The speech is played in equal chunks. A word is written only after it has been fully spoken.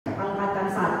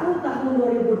1 tahun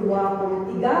 2023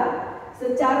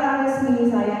 secara resmi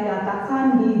saya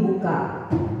nyatakan dibuka.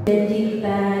 Janji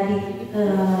kita di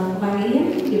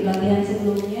kemarin di pelatihan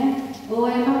sebelumnya bahwa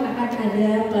emang akan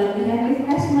ada pelatihan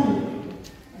refreshment,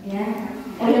 ya.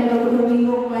 Oh, yang baru 2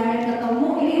 minggu kemarin ketemu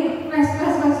ini fresh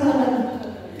banget.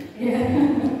 Ya.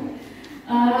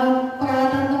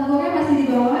 Peralatan tempurnya masih di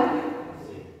bawah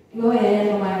ya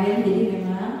yang kemarin. Jadi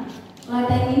memang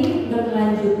pelatihan ini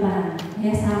berkelanjutan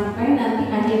ya sampai nanti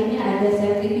akhirnya ada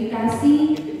sertifikasi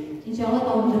insya Allah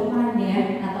tahun depan ya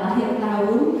atau akhir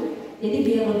tahun. Jadi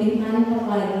biar lebih mantap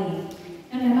lagi.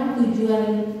 Kan memang tujuan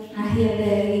akhir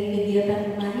dari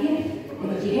kegiatan kemarin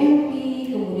GMP,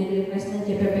 kemudian refreshment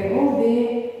CPPOB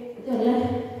itu adalah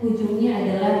ujungnya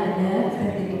adalah ada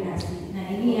sertifikasi. Nah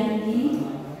ini yang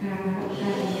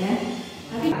diharapkan ya.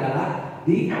 Tapi adalah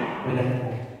di badan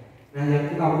pom. Nah yang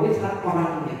kita punya saat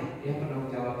orangnya ya penanggung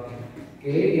jawabnya.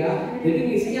 Oke ya. Jadi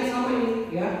misinya sama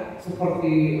ini ya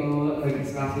seperti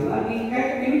registrasi lagi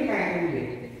kayak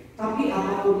ini. Tapi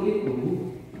apapun itu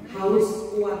harus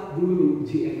kuat dulu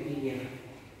GMP-nya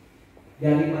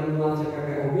dari manual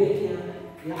CPPOB-nya.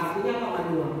 Ya artinya apa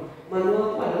manual?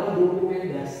 Manual itu adalah dokumen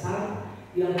dasar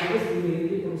yang harus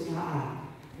dimiliki perusahaan.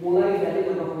 Mulai dari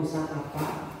nama perusahaan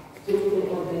apa, struktur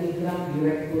organigram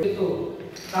direktur itu.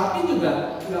 Tapi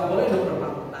juga nggak boleh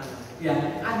berpangkutan.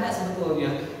 Ya ada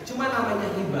sebetulnya. Cuma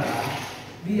namanya hibah.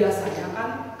 Biasanya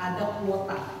kan ada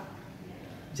kuota.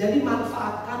 Jadi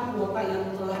manfaatkan kuota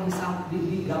yang telah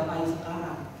digapai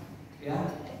sekarang,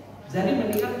 ya. Jadi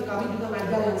mendingan kami juga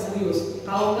ngajar yang serius.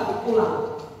 Kalau nggak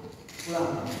pulang,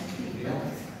 ya.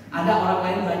 Ada orang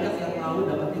lain banyak yang mau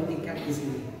dapetin tiket di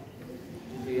sini,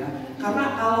 gitu ya.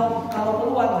 Karena kalau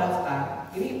keluar daftar,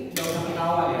 ini nggak usah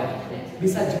ketawa ya.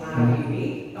 Bisa hari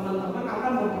ini teman-teman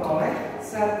akan memperoleh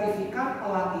sertifikat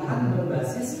pelatihan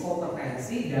berbasis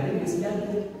kompetensi dari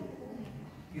Disdagri.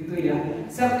 Gitu ya,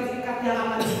 sertifikat yang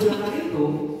akan digunakan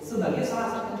itu sebagai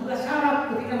salah satu juga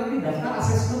syarat ketika nanti daftar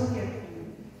asesmennya.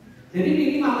 Jadi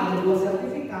minimal ada 2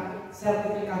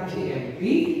 sertifikat GMP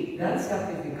dan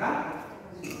sertifikat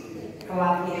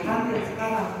pelatihan yang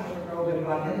sekarang program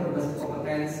pelatihan berbasis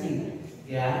kompetensi.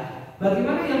 Ya,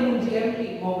 bagaimana yang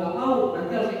GMP mau nggak mau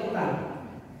nanti harus ikutan.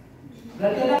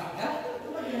 Berarti ada ya?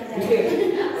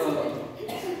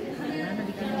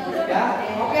 Ya,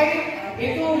 oke.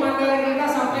 Itu materi kita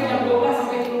sampai jam 12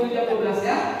 sampai jam 12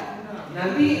 ya.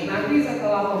 Nanti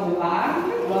setelah pembukaan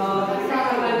kita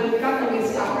akan lanjutkan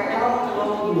mengisi APL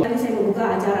nomor 2. Tadi saya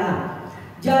membuka acara.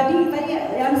 Jadi tadi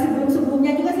yang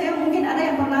sebelumnya juga saya mungkin ada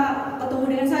yang pernah ketemu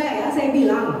dengan saya ya. Saya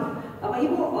bilang, Bapak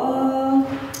Ibu,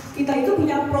 kita itu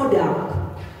punya produk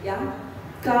ya.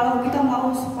 Kalau kita mau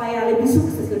supaya lebih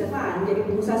sukses ke depan, jadi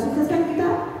pengusaha sukses kan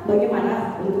kita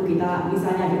bagaimana untuk kita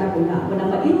misalnya kita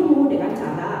menambah ilmu dengan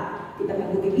cara kita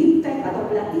mengikuti intek atau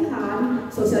pelatihan,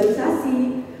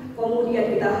 sosialisasi,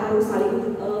 kemudian kita harus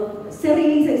saling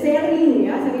sharing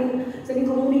ya, sering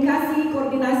komunikasi,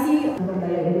 koordinasi.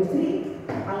 Daya industri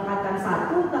Angkatan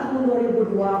 1 tahun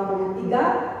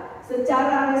 2023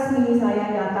 secara resmi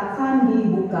saya nyatakan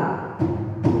dibuka.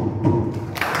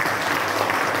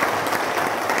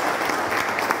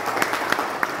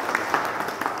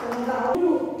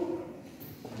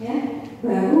 ya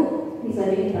baru bisa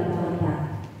diminta pemerintah,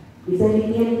 bisa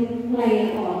bikin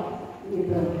layout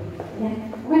gitu ya.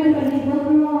 Bukan dibuat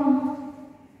belum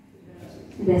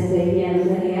sudah sebagian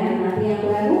ya. Nanti yang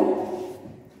baru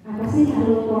apa sih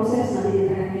alur proses nanti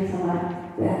ditanya sama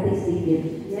berarti sedikit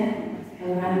ya.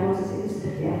 Alur proses itu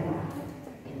seperti apa?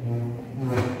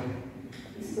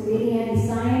 Seperti ini ya,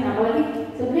 desain, apalagi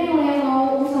sebenarnya kalau yang mau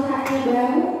usahanya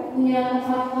baru punya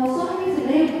tempat kosong ini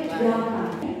sebenarnya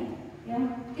gampang ya.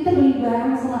 Kita beli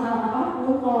barang semahal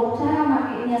apapun, kalau cara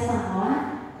makainya salah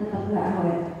tetap nggak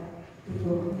awet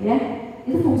gitu ya.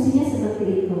 Itu fungsinya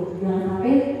seperti itu. Jangan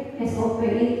sampai SOP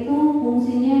itu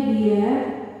fungsinya biar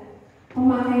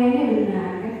pemakaiannya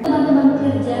benar. Teman-teman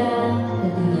bekerja,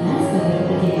 tentunya sebagai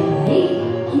pekerja yang baik,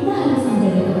 kita harus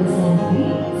menjaga kebersihan diri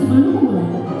sebelum memulai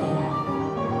pekerjaan.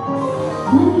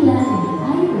 Mandilah dengan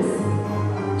air bersih,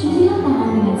 cucilah tangan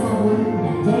dengan sabun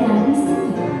dan cairan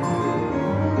disinfektan.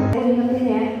 Ini penting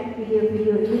ya,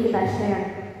 video-video ini kita share.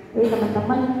 Jadi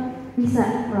teman-teman bisa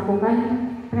melakukan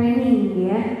training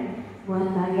ya,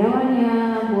 buat karyawannya,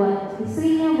 buat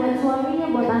istrinya, buat suaminya,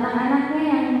 buat anak-anaknya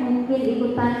yang mungkin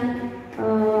ikutan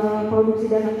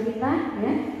produksi dalam kita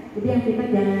ya. Jadi yang kita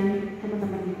jangan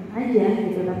teman-teman aja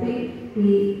gitu, tapi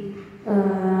di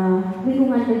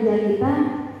lingkungan kerja kita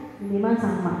minimal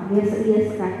sama, dia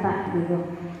sekata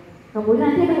gitu. Kemudian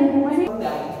nanti ada hubungannya.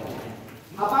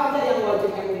 Apa aja yang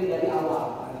wajib ini dari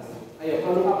awal? Ayo,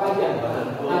 produk apa aja?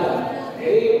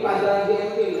 Jadi pelajaran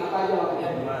GMP apa aja?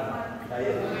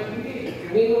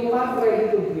 Minuman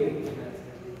ready to drink.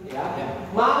 Ya,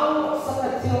 mau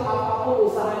sekecil apapun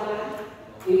usahanya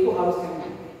itu harus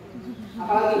camping.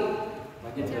 Apalagi?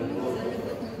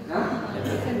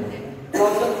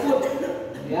 Frozen food,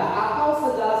 ya, atau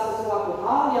segala sesuatu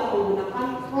hal yang menggunakan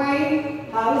klaim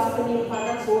harus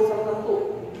penyimpanan suhu tertentu.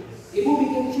 Ibu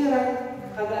bikin cireng,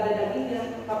 kagak ada dagingnya,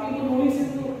 tapi ibu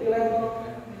nulisin tuh di label,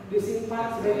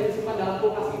 disimpan sebagai disimpan dalam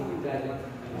kulkas itu jadi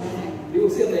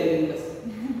diusir dari dinas.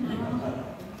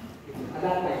 Ada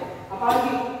apa ya?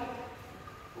 Apalagi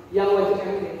yang wajib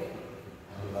camping?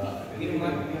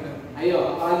 Ayo,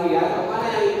 apalagi ya? Mana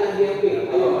yang iklan GMP?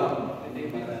 Ayo.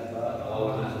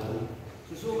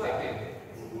 Susu bukan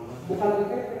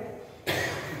BTP.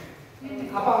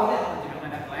 Apa maksudnya?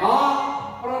 Oh,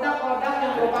 produk-produk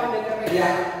yang berupa BTP ya.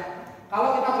 Kalau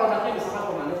kita produknya misalkan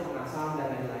pemanis, pengasam dan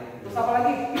lain-lain. Terus apa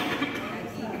lagi?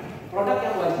 Produk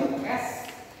yang wajib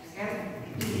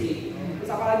SNC.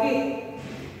 Terus apa lagi?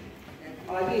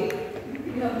 Apa lagi?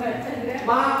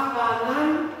 Makanan.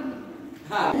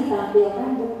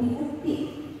 Ditampilkan bukti-bukti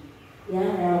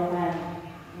yang relevan,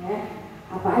 ya.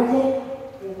 Apa aja?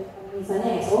 Ya,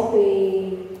 misalnya SOP,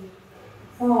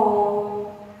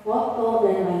 form, foto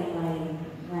dan lain-lain.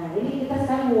 Nah, ini kita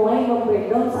sekarang mulai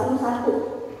breakdown satu-satu.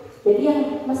 Jadi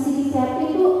yang mesti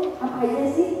disiapin itu apa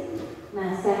aja sih?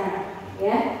 Nah, sekarang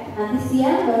ya, nanti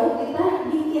siang baru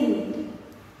kita bikin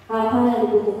hal-hal yang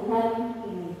dibutuhkan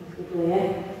ini, gitu ya.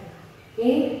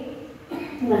 Oke.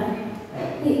 Nah,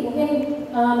 mungkin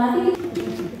nanti ini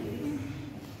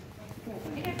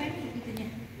apa itunya?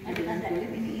 Ada tanda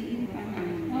ini panah.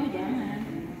 Oh jangan,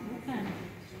 bukan.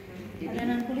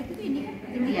 Adonan kulit itu ini kan?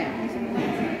 Ini ya.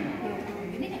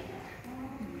 Ini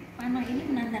panah ini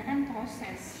menandakan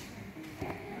proses.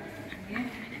 Ya.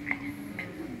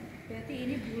 Berarti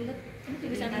ini bulat. Ini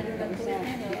tulisan adonan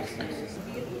kulitnya nggak usah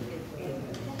biru.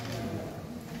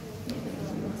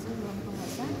 Sebelum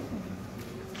pengesan.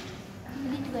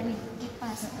 Ini juga nih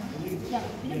kipas. Yang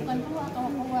ini bukan keluar,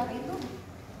 kalau keluar itu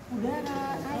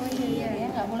udara, air, ya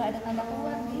nggak boleh ada tanda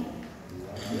keluar nih.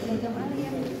 Genggam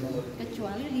air,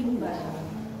 kecuali limbah.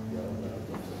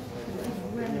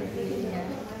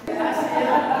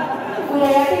 udah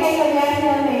yakin kayak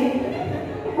kerjaan nih.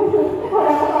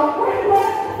 Udah ketoprak gua.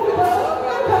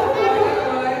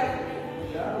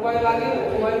 Kembali lagi.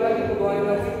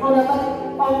 Oh dapat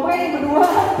komplain berdua.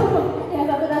 Yang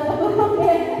satu dapat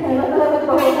komplain, yang satu dapat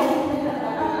komplain.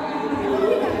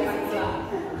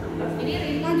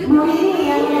 Mau ini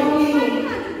yang ini.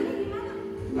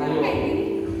 Ayo.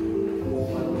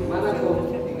 Mana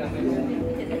tuh?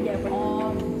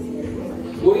 Oh,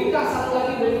 Bu Rika, satu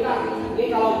lagi Bu Rika. Ini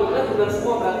kalau benar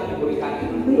semua berarti Bu Rika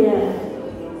ini. iya.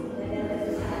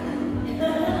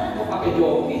 Kok pakai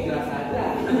joki jelas aja.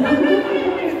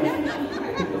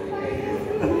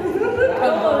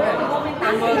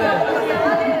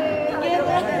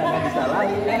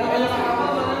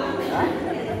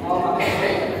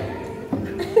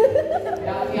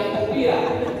 Yang kopi ya.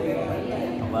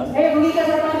 Beli ke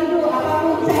satu lagi dulu,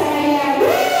 apapun caranya.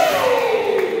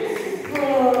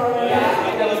 Ya,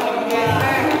 jangan sampai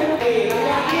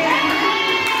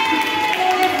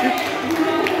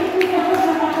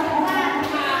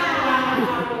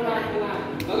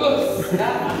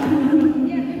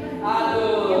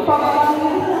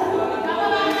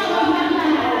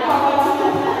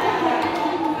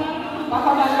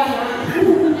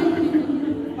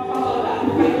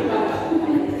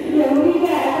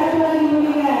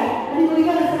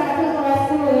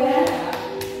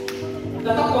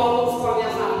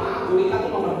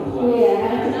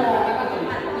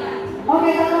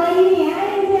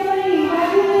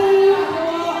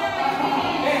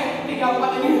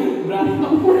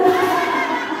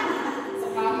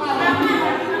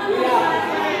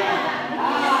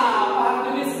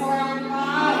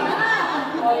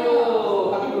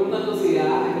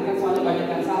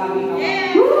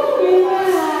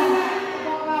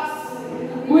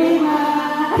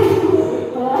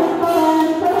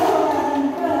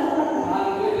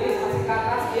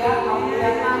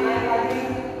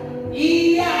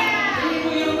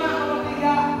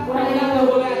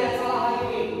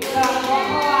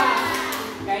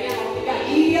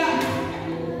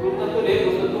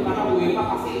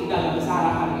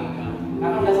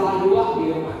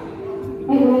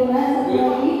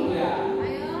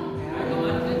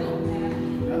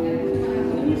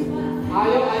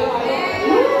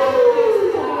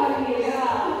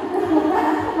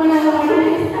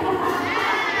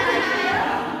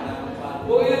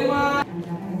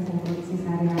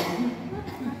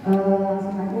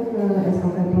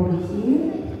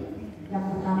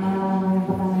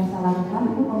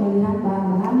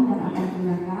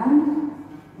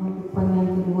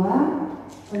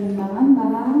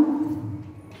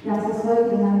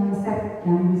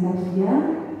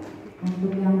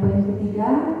Untuk yang poin ketiga,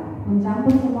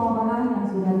 mencampur semua bahan yang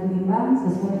sudah ditimbang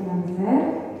sesuai dengan resep.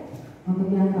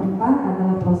 Untuk yang keempat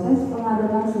adalah proses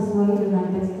pengadonan sesuai dengan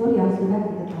tekstur yang sudah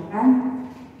ditetapkan.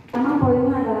 Pertama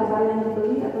poinnya adalah barang yang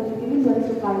dibeli atau dikirim dari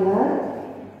supplier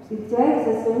dicek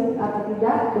sesuai atau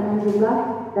tidak dengan jumlah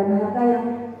dan harga yang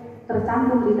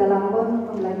tercantum di dalam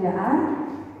bon pembelanjaan.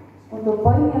 Untuk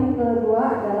poin yang kedua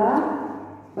adalah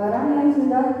barang yang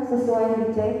sudah sesuai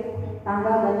dicek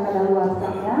tanggal dan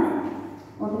kadaluarsanya.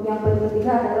 Untuk yang poin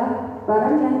ketiga adalah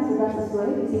barang yang sudah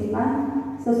sesuai disimpan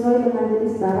sesuai dengan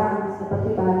jenis barang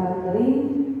seperti bahan kering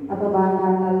atau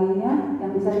bahan-bahan lainnya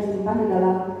yang bisa disimpan di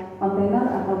dalam kontainer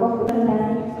atau box.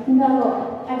 Enggak kok,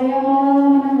 ada yang mau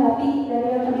menanggapi dari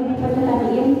yang tadi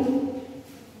dipercayai?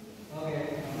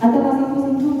 Atau masih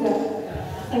pusing juga?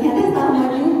 Ternyata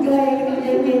sama juga yang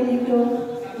kerjain kayak gitu.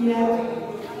 Ya.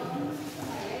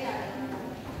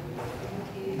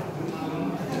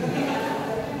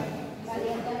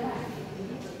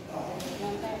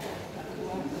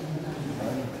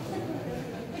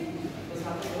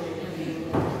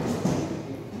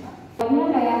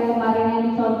 Kayak kemarin yang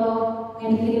dicontoh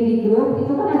yang dikirim di grup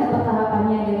itu kan ada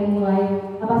pertahapannya dari mulai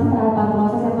apa sih tahapan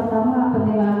proses. Yang pertama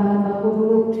penerimaan bahan baku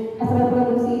dulu. Sampai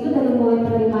produksi itu dari mulai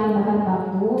penerimaan bahan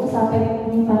baku sampai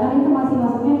penyimpanan itu masih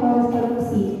masuknya proses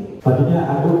produksi. Selanjutnya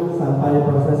aduk sampai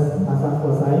proses masak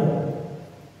selesai.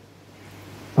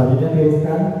 Selanjutnya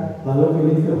tiriskan, lalu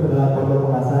pilih ke dalam botol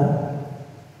kemasan.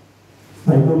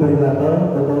 Setelah itu beri label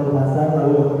botol kemasan,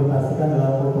 lalu dokumentasikan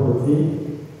dalam produksi.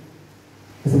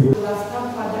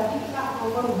 Jelaskan pada IKA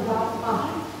nomor berapa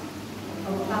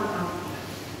tentang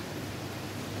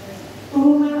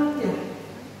turunannya.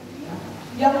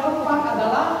 Yang keempat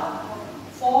adalah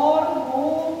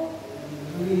formula.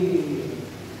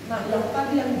 Nah, yang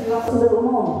tadi yang jelas Prosedur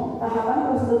umum,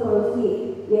 tahapan prosedur produksi,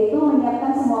 yaitu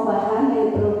menyiapkan semua bahan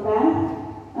yang diperlukan.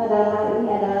 Dalam hal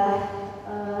ini adalah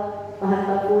bahan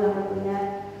baku yang tentunya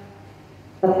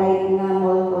terkait dengan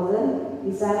mold frozen,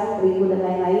 pisang, terigu dan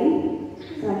lain-lain.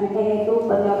 Selanjutnya yaitu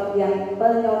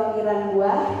penyortiran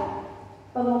buah,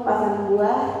 pengupasan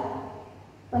buah,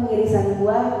 pengirisan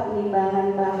buah,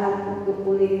 penimbangan bahan untuk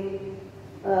kulit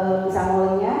pisang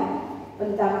moldnya,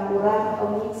 pencampuran atau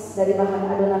mix dari bahan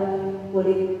adonan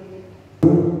kulit.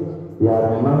 Ya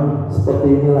memang seperti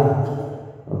inilah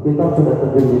kita sudah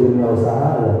terjun di dunia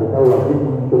usaha, ya kita wajib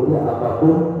mengikuti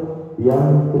apapun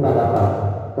yang kita dapat.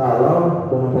 Kalau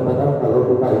dengan catatan kalau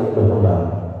kita ingin berkembang,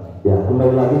 ya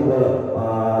kembali lagi ke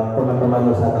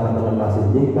teman-teman usaha teman-teman masih.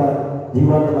 Jika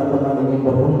jiwa teman-teman ingin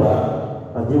berkembang,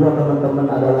 jiwa teman-teman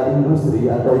adalah industri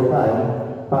atau UKM,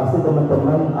 pasti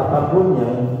teman-teman apapun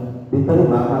yang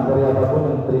diterima, materi apapun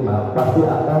yang diterima pasti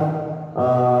akan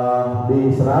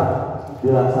diserap,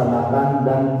 dilaksanakan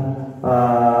dan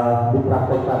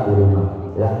dipraktekkan di rumah.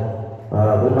 Ya,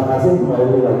 terima kasih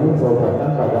kembali lagi saya ucapkan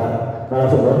pada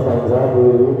narasumber saya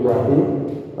Bu Wati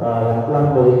yang telah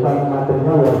memberikan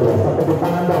materinya luar biasa. Tepuk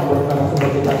tangan dong buat narasumber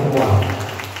kita semua.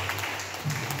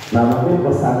 Nah mungkin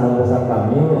pesan dan pesan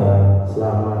kami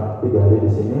selama 3 hari di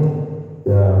sini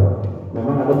ya